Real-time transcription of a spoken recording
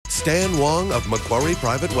Stan Wong of Macquarie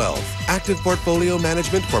Private Wealth. Active portfolio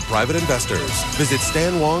management for private investors. Visit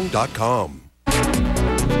stanwong.com.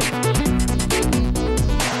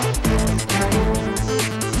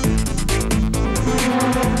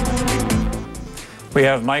 We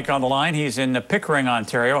have Mike on the line. He's in Pickering,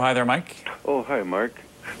 Ontario. Hi there, Mike. Oh, hi, Mark.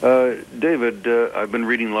 David, I've been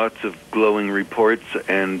reading lots of glowing reports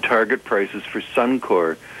and target prices for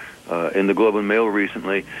Suncor in the Globe and Mail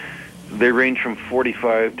recently. They range from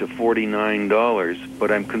 $45 to $49,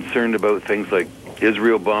 but I'm concerned about things like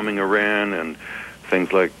Israel bombing Iran and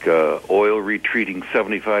things like oil retreating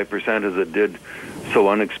 75% as it did so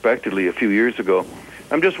unexpectedly a few years ago.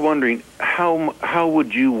 I'm just wondering, how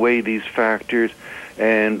would you weigh these factors,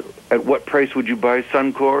 and at what price would you buy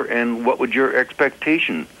Suncor, and what would your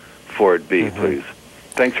expectation for it be, please?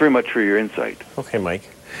 Thanks very much for your insight. Okay, Mike.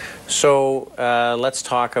 So let's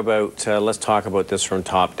talk about this from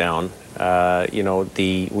top down.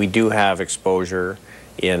 We do have exposure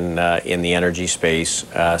in the energy space.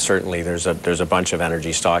 Certainly, there's a bunch of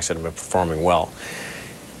energy stocks that have been performing well.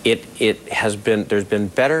 There's been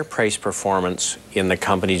better price performance in the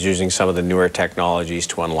companies using some of the newer technologies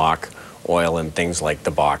to unlock oil and things like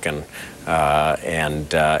the Bakken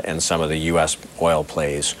and some of the U.S. oil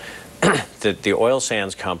plays. The oil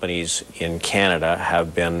sands companies in Canada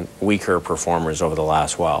have been weaker performers over the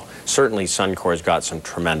last while. Certainly, Suncor's got some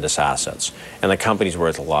tremendous assets, and the company's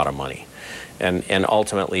worth a lot of money. And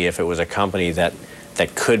ultimately, if it was a company that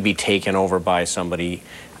could be taken over by somebody,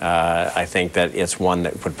 I think that it's one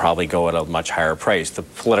that would probably go at a much higher price. The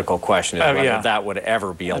political question is whether that would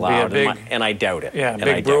ever be allowed, and I doubt it. Yeah,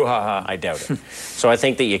 big brouhaha. I doubt it. So I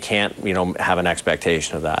think that you can't, have an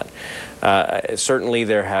expectation of that. Certainly,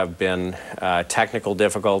 there have been technical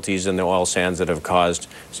difficulties in the oil sands that have caused,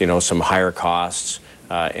 some higher costs,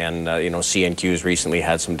 and CNQ's recently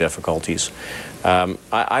had some difficulties.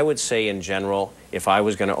 I would say, in general, if I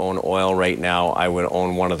was going to own oil right now, I would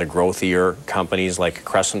own one of the growthier companies like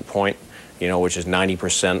Crescent Point, which is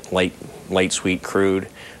 90% light sweet crude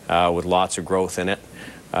with lots of growth in it.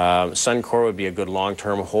 Suncor would be a good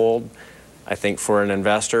long-term hold, I think, for an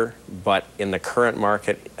investor, but in the current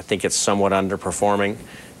market, I think it's somewhat underperforming.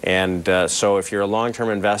 And so if you're a long-term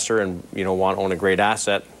investor and want to own a great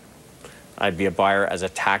asset, I'd be a buyer. As a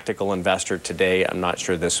tactical investor today, I'm not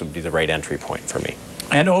sure this would be the right entry point for me.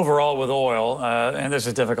 And overall with oil, and this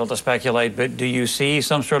is difficult to speculate, but do you see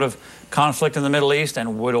some sort of conflict in the Middle East,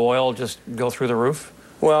 and would oil just go through the roof?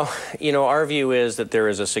 Well, our view is that there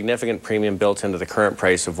is a significant premium built into the current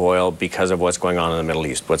price of oil because of what's going on in the Middle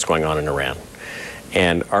East, what's going on in Iran.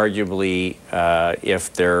 And arguably,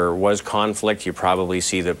 if there was conflict, you probably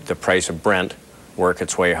see the price of Brent work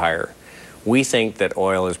its way higher. We think that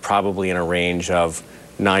oil is probably in a range of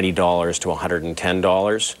 $90 to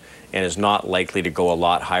 $110 and is not likely to go a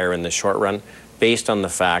lot higher in the short run, based on the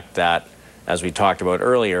fact that, as we talked about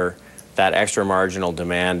earlier, that extra marginal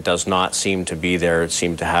demand does not seem to be there. It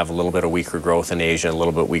seemed to have a little bit of weaker growth in Asia, a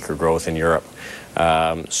little bit weaker growth in Europe.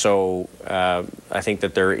 So I think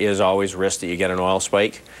that there is always risk that you get an oil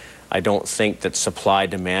spike. I don't think that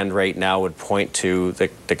supply-demand right now would point to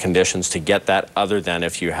the conditions to get that, other than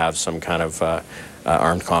if you have some kind of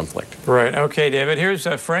armed conflict. Right. Okay, David. Here's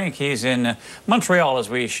Frank. He's in Montreal as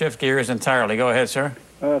we shift gears entirely. Go ahead, sir.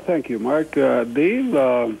 Thank you, Mark. Dave,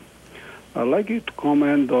 I'd like you to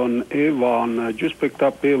comment on Avon. I just picked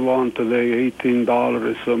up Avon today,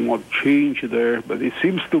 $18, somewhat change there, but it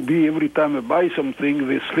seems to be every time I buy something,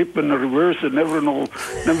 they slip in the reverse and never know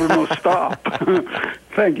stop.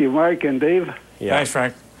 Thank you, Mike and Dave. Yeah. Thanks,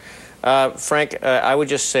 Frank. Frank, I would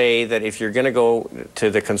just say that if you're going to go to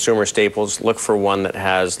the consumer staples, look for one that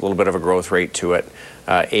has a little bit of a growth rate to it.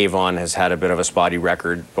 Avon has had a bit of a spotty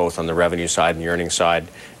record, both on the revenue side and the earnings side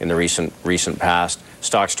in the recent past.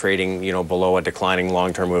 Stocks trading, below a declining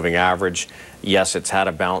long-term moving average. Yes, it's had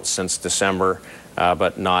a bounce since December,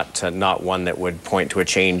 but not one that would point to a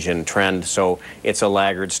change in trend. So it's a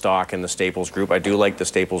laggard stock in the staples group. I do like the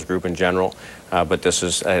staples group in general, but this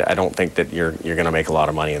is I don't think that you're going to make a lot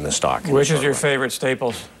of money in this stock. Which is your favorite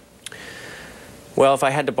staples? Well, if I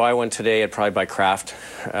had to buy one today, I'd probably buy Kraft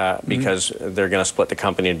because they're going to split the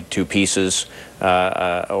company into two pieces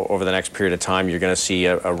over the next period of time. You're going to see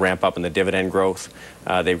a ramp up in the dividend growth.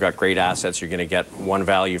 They've got great assets. You're going to get one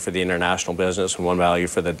value for the international business and one value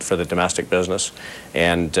for the domestic business,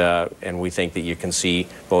 and we think that you can see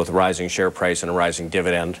both a rising share price and a rising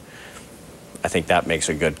dividend. I think that makes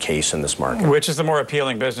a good case in this market. Which is the more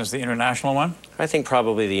appealing business, the international one? I think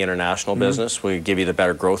probably the international business will give you the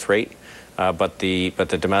better growth rate. But the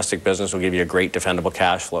domestic business will give you a great defendable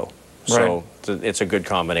cash flow. So it's a good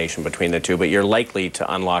combination between the two, but you're likely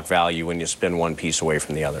to unlock value when you spin one piece away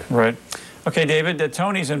from the other. Right. Okay, David,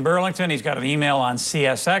 Tony's in Burlington. He's got an email on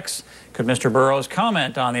CSX. Could Mr. Burrows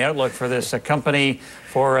comment on the outlook for this company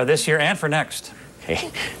for this year and for next? Okay.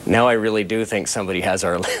 Now I really do think somebody has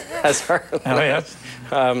our Oh, yes.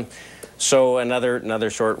 So another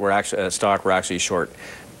short, stock we're actually short.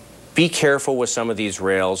 Be careful with some of these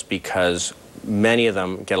rails because many of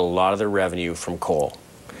them get a lot of their revenue from coal.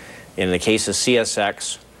 In the case of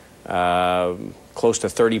CSX, close to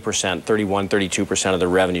 30%, 31, 32% of the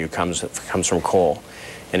revenue comes from coal.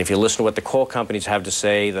 And if you listen to what the coal companies have to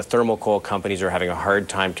say, the thermal coal companies are having a hard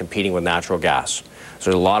time competing with natural gas. So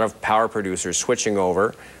there's a lot of power producers switching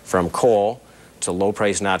over from coal to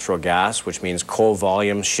low-price natural gas, which means coal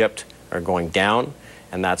volumes shipped are going down,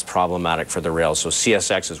 and that's problematic for the rails. So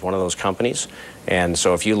CSX is one of those companies. And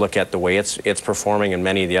so if you look at the way it's performing in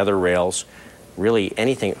many of the other rails, really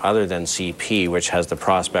anything other than CP, which has the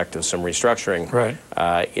prospect of some restructuring,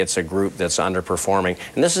 it's a group that's underperforming.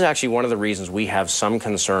 And this is actually one of the reasons we have some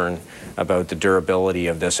concern about the durability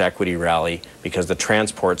of this equity rally, because the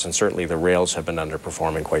transports and certainly the rails have been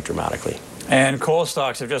underperforming quite dramatically. And coal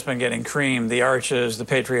stocks have just been getting creamed, the Arches, the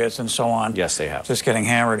Patriots, and so on. Yes, they have. Just getting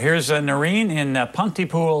hammered. Here's Noreen in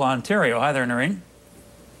Pontypool, Ontario. Hi there, Noreen.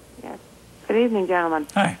 Yes. Good evening, gentlemen.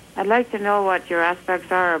 Hi. I'd like to know what your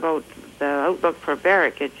aspects are about the outlook for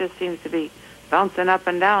Barrick. It just seems to be bouncing up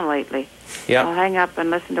and down lately. Yeah. I'll hang up and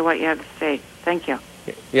listen to what you have to say. Thank you.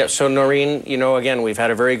 Yeah, so Noreen, you know, again, we've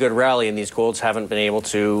had a very good rally, and these golds haven't been able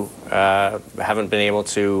to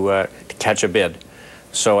catch a bid.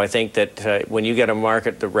 So I think that when you get a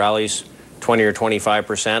market that rallies 20 or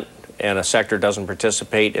 25% and a sector doesn't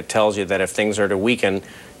participate, it tells you that if things are to weaken,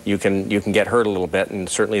 you can get hurt a little bit, and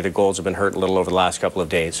certainly the golds have been hurt a little over the last couple of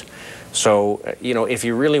days. So, you know, if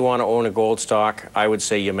you really want to own a gold stock, I would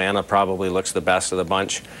say Yamana probably looks the best of the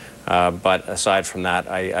bunch. But aside from that,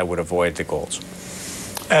 I would avoid the golds.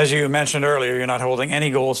 As you mentioned earlier, you're not holding any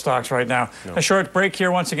gold stocks right now. No. A short break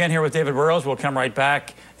here once again here with David Burrows. We'll come right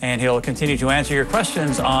back, and he'll continue to answer your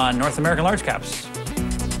questions on North American large caps.